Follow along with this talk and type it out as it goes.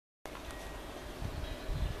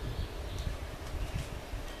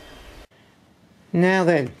Now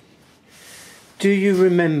then, do you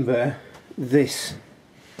remember this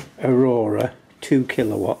Aurora 2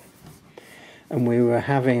 kilowatt? And we were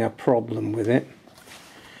having a problem with it,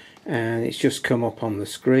 and it's just come up on the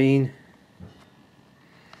screen.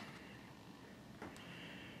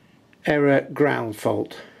 Error, ground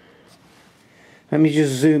fault. Let me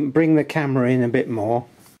just bring the camera in a bit more.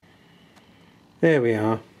 There we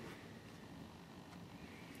are.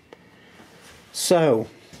 So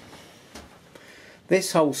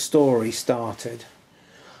this whole story started,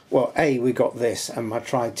 well, A, we got this and I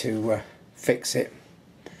tried to fix it,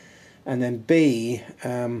 and then B,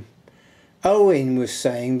 Owen was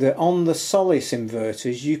saying that on the Solace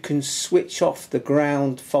inverters you can switch off the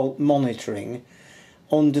ground fault monitoring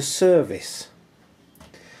under service.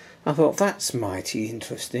 I thought that's mighty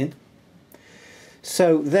interesting.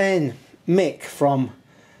 So then Mick from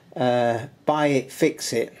Buy It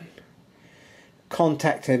Fix It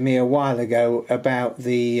contacted me a while ago about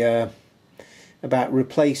the about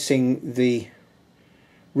replacing the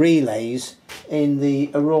relays in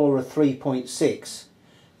the Aurora 3.6.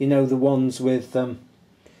 You know, the ones with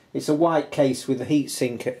it's a white case with a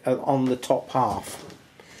heatsink on the top half.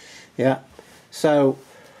 Yeah. So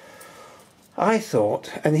I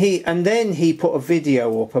thought, and then he put a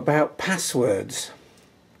video up about passwords.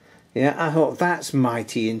 Yeah, I thought that's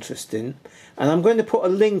mighty interesting, and I'm going to put a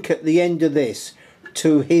link at the end of this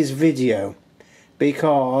to his video,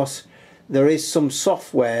 because there is some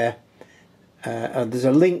software, there's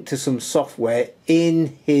a link to some software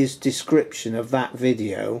in his description of that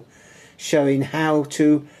video showing how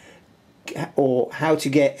to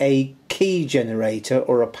get a key generator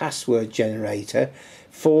or a password generator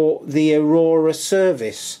for the Aurora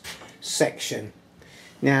service section.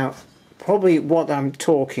 Now, probably what I'm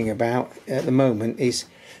talking about at the moment is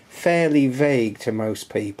fairly vague to most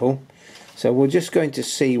people, so we're just going to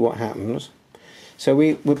see what happens. So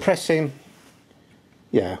we're pressing,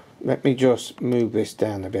 yeah, let me just move this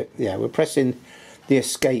down a bit. Yeah, we're pressing the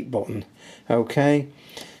escape button. Okay,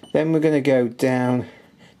 then we're going to go down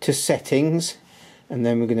to settings, and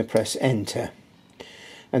then we're going to press enter.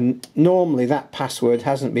 And normally that password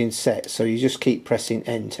hasn't been set, so you just keep pressing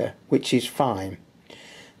enter, which is fine.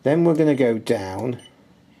 Then we're going to go down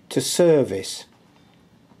to service,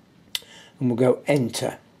 and we'll go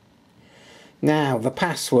enter. Now the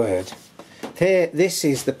password. Here, this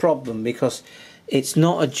is the problem, because it's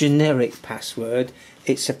not a generic password,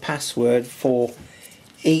 it's a password for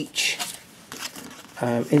each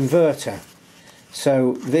inverter.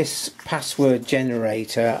 So this password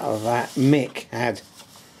generator that Mick had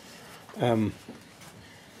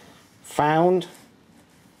found,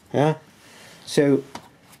 yeah, so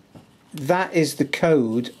that is the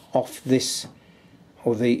code of this,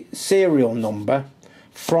 or the serial number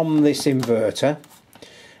from this inverter,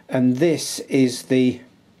 and this is the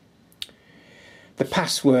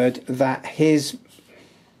password that his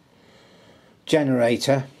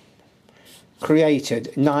generator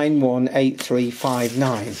created,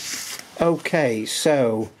 918359. okay,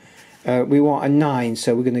 so we want a 9,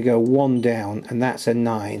 so we're going to go 1 down, and that's a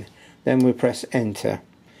 9. Then we press enter.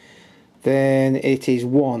 Then it is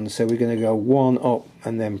 1, so we're going to go 1 up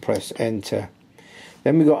and then press enter.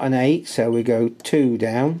 Then we got an 8, so we go 2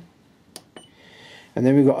 down. And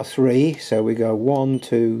then we got a 3, so we go 1,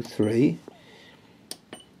 2, 3.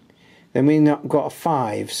 Then we got a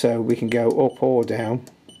 5, so we can go up or down.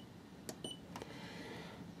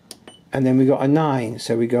 And then we got a 9,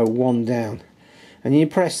 so we go 1 down. And you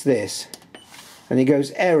press this, and it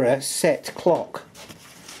goes error set clock.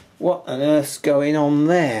 What on earth's going on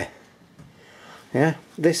there? Yeah,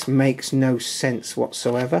 this makes no sense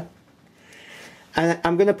whatsoever. And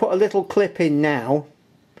I'm going to put a little clip in now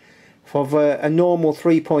of a normal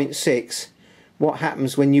 3.6, what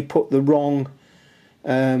happens when you put the wrong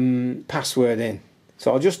password in.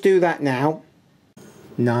 So I'll just do that now.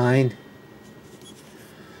 9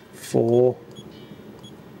 4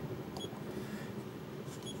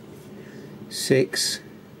 6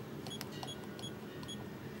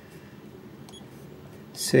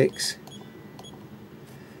 6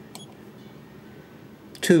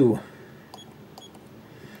 2.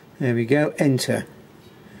 There we go, enter.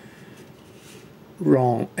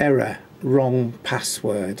 Wrong, error, wrong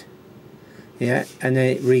password. Yeah, and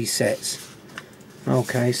then it resets.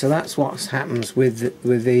 Okay, so that's what happens with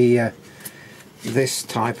the this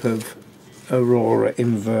type of Aurora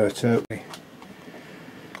inverter.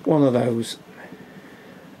 One of those,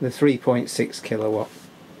 the 3.6 kilowatt.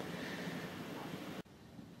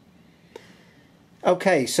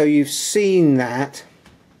 Okay, so you've seen that.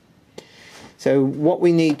 So what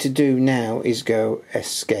we need to do now is go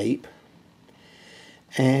escape,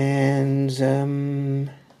 and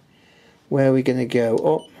where are we going to go?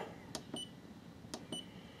 Up?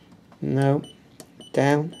 No.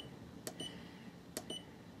 Down?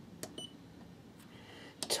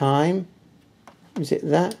 Time? Is it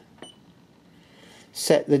that?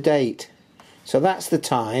 Set the date. So that's the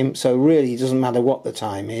time, so really it doesn't matter what the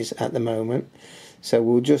time is at the moment. So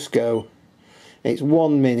we'll just go, it's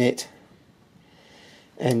 1 minute,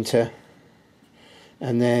 enter,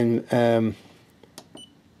 and then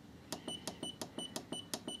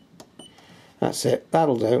that's it,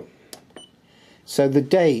 that'll do. So the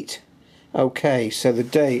date, okay, so the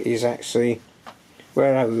date is actually,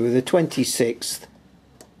 where are we? The 26th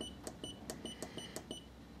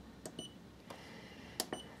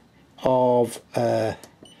of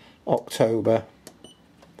October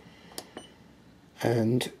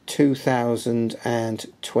and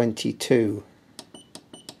 2022.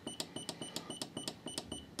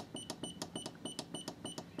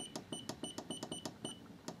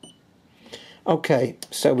 Okay,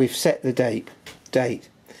 so we've set the date,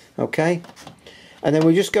 okay, and then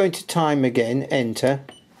we're just going to time again, enter,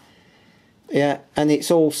 yeah, and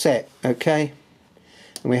it's all set, okay,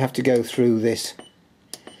 and we have to go through this.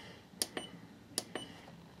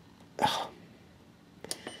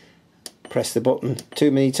 Press the button too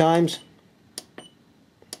many times.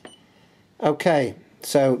 Okay,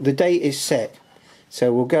 so the date is set,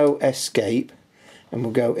 so we'll go escape and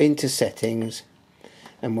we'll go into settings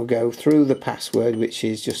and we'll go through the password, which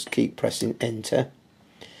is just keep pressing enter,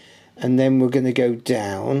 and then we're going to go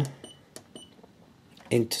down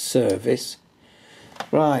into service.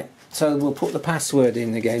 Right, so we'll put the password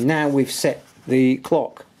in again. Now we've set the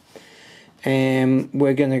clock, and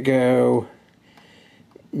we're going to go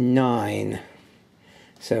 9,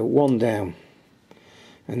 so 1 down,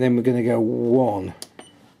 and then we're going to go 1,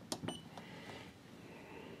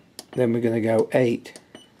 then we're going to go 8,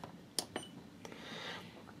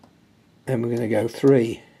 then we're going to go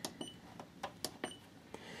 3,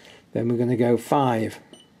 then we're going to go 5,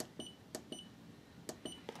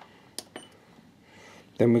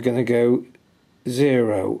 then we're going to go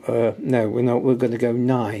 0, no we're not, we're going to go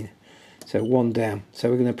 9. So 1 down. So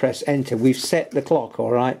we're going to press enter. We've set the clock,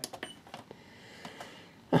 alright.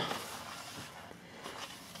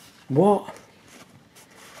 What?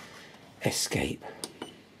 Escape.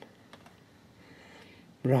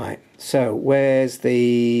 Right, so where's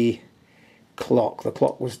the clock? The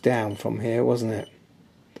clock was down from here, wasn't it?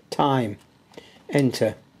 Time.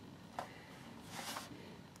 Enter.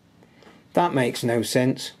 That makes no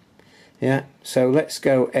sense. Yeah, so let's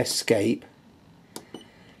go escape.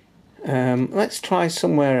 Let's try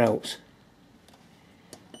somewhere else.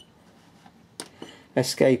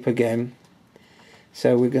 Escape again.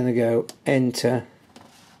 So we're going to go enter.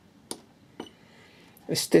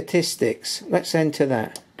 Statistics. Let's enter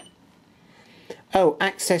that. Oh,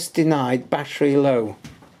 access denied, battery low.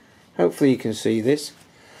 Hopefully you can see this.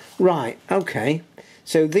 Right, okay.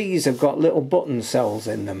 So these have got little button cells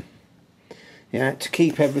in them. Yeah, to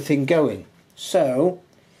keep everything going. So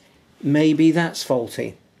maybe that's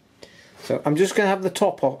faulty. So I'm just going to have the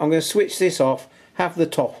top off. I'm going to switch this off, have the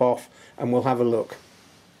top off, and we'll have a look.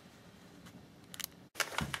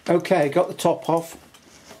 Okay, got the top off,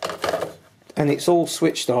 and it's all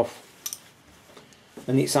switched off,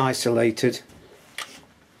 and it's isolated.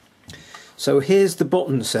 So here's the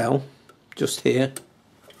button cell, just here,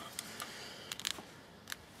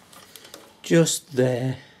 just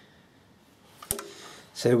there.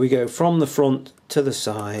 So we go from the front to the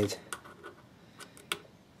side.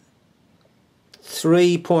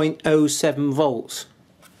 3.07 volts.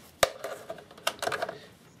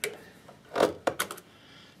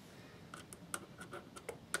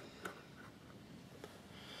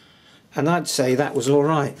 And I'd say that was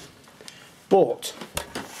alright, but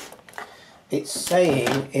it's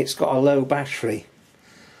saying it's got a low battery,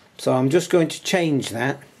 so I'm just going to change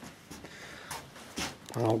that.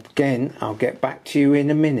 I'll get back to you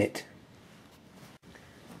in a minute.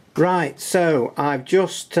 Right, so I've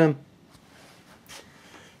just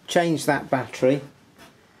changed that battery,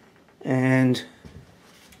 and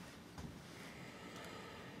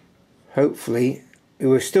hopefully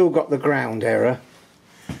we've still got the ground error.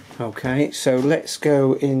 Okay, so let's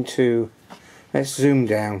go into, let's zoom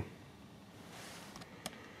down a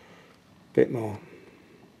bit more.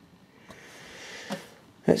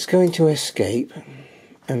 Let's go into escape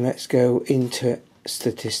and let's go into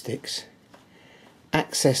statistics.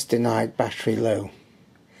 Access denied, battery low.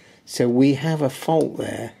 So we have a fault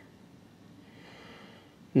there,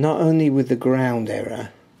 not only with the ground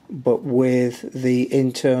error but with the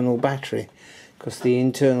internal battery, because the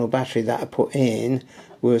internal battery that I put in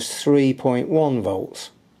was 3.1 volts.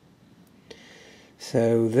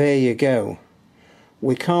 So there you go.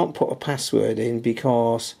 We can't put a password in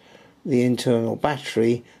because the internal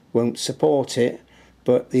battery won't support it,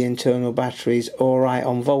 but the internal battery is alright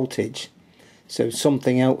on voltage, so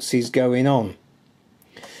something else is going on.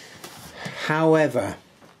 However,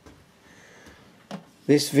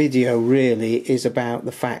 this video really is about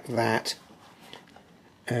the fact that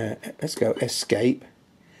let's go escape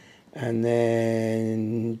and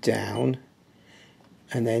then down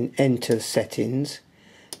and then enter settings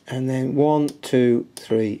and then 1, 2,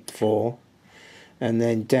 3, 4 and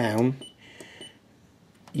then down.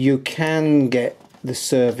 You can get the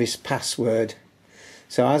service password.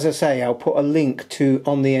 So as I say, I'll put a link to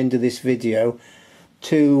on the end of this video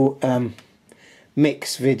to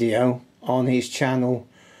Mick's video on his channel,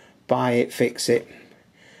 Buy It Fix It,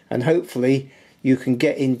 and hopefully you can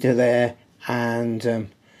get into there and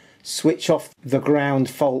switch off the ground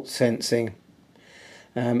fault sensing,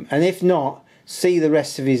 and if not, see the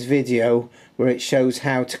rest of his video where it shows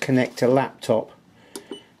how to connect a laptop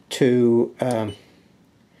to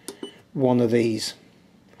one of these.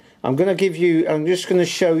 I'm just going to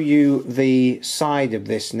show you the side of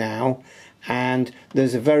this now, and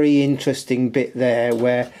there's a very interesting bit there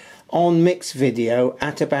where on Mick's video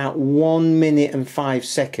at about 1 minute and 5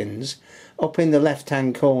 seconds up in the left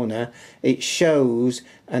hand corner it shows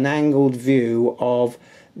an angled view of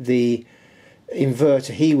the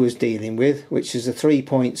inverter he was dealing with, which is a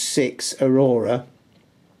 3.6 Aurora,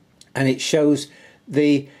 and it shows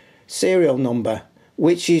the serial number,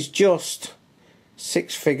 which is just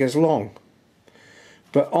 6 figures long.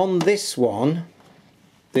 But on this one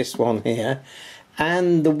here,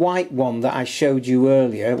 and the white one that I showed you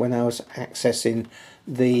earlier when I was accessing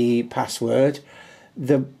the password,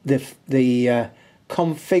 the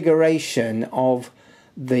configuration of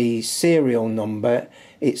the serial number,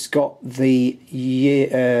 it's got the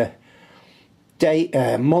year date,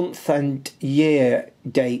 month and year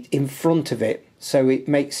date in front of it, so it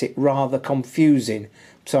makes it rather confusing.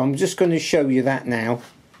 So I'm just going to show you that now.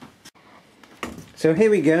 So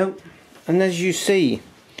here we go, and as you see,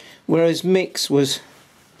 whereas Mick's was,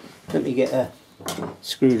 let me get a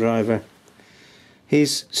screwdriver,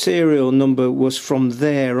 his serial number was from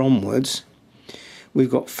there onwards. We've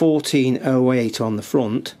got 1408 on the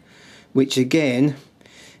front, which again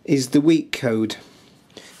is the week code.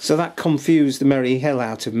 So that confused the merry hell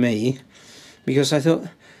out of me, because I thought,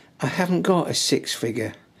 I haven't got a 6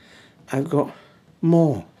 figure, I've got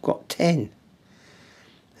more, I've got 10.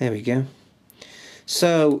 There we go.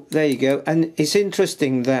 So there you go, and it's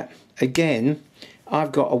interesting that again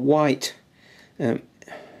I've got a white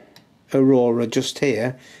Aurora just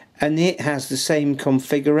here, and it has the same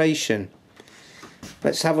configuration.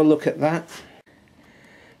 Let's have a look at that,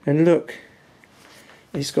 and look,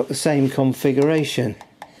 it's got the same configuration.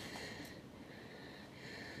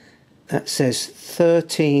 That says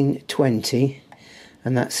 1320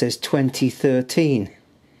 and that says 2013.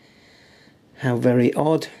 How very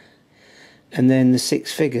odd. And then the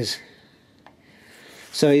 6 figures.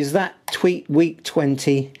 So is that week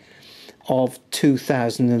 20 of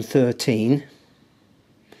 2013?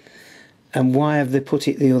 And why have they put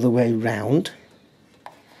it the other way round?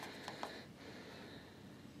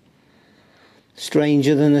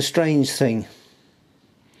 Stranger than a strange thing.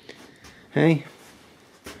 Hey?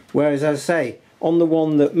 Whereas, as I say, on the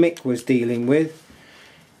one that Mick was dealing with,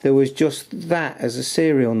 there was just that as a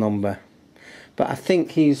serial number. But I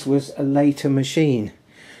think his was a later machine,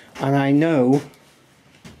 and I know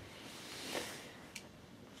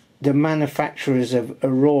the manufacturers of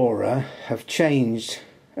Aurora have changed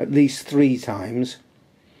at least 3 times,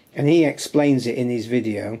 and he explains it in his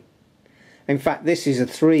video. In fact, this is a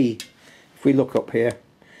 3. If we look up here,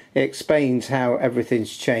 it explains how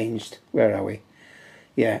everything's changed. Where are we?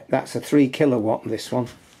 Yeah, that's a 3 kilowatt, this one.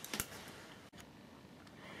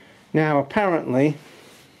 Now apparently,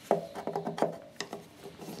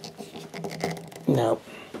 no,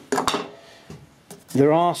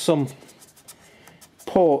 there are some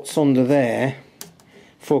ports under there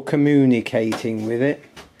for communicating with it,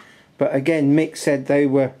 but again Mick said they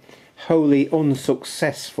were wholly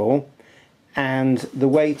unsuccessful, and the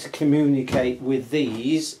way to communicate with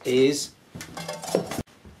these is,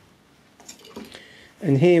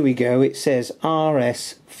 and here we go, it says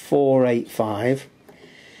RS485,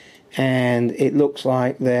 and it looks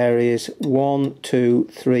like there is 1, 2,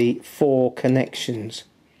 3, 4 connections.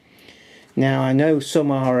 Now I know some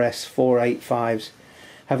RS485s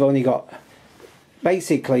have only got,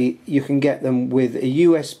 basically you can get them with a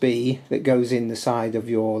USB that goes in the side of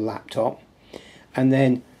your laptop, and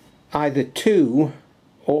then either 2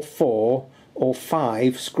 or 4 or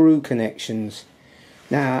 5 screw connections.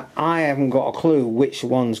 Now I haven't got a clue which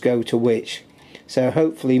ones go to which, so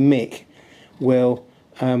hopefully Mick will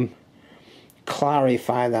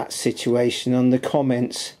clarify that situation on the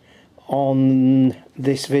comments on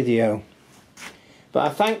this video. But I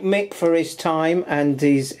thank Mick for his time and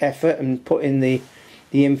his effort and putting the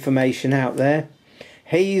information out there.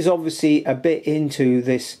 He's obviously a bit into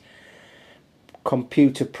this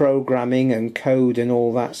computer programming and code and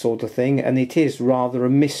all that sort of thing, and it is rather a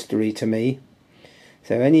mystery to me.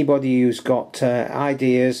 So anybody who's got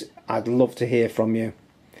ideas, I'd love to hear from you.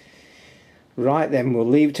 Right then, we'll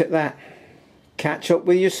leave it at that. Catch up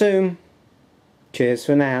with you soon. Cheers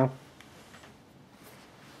for now.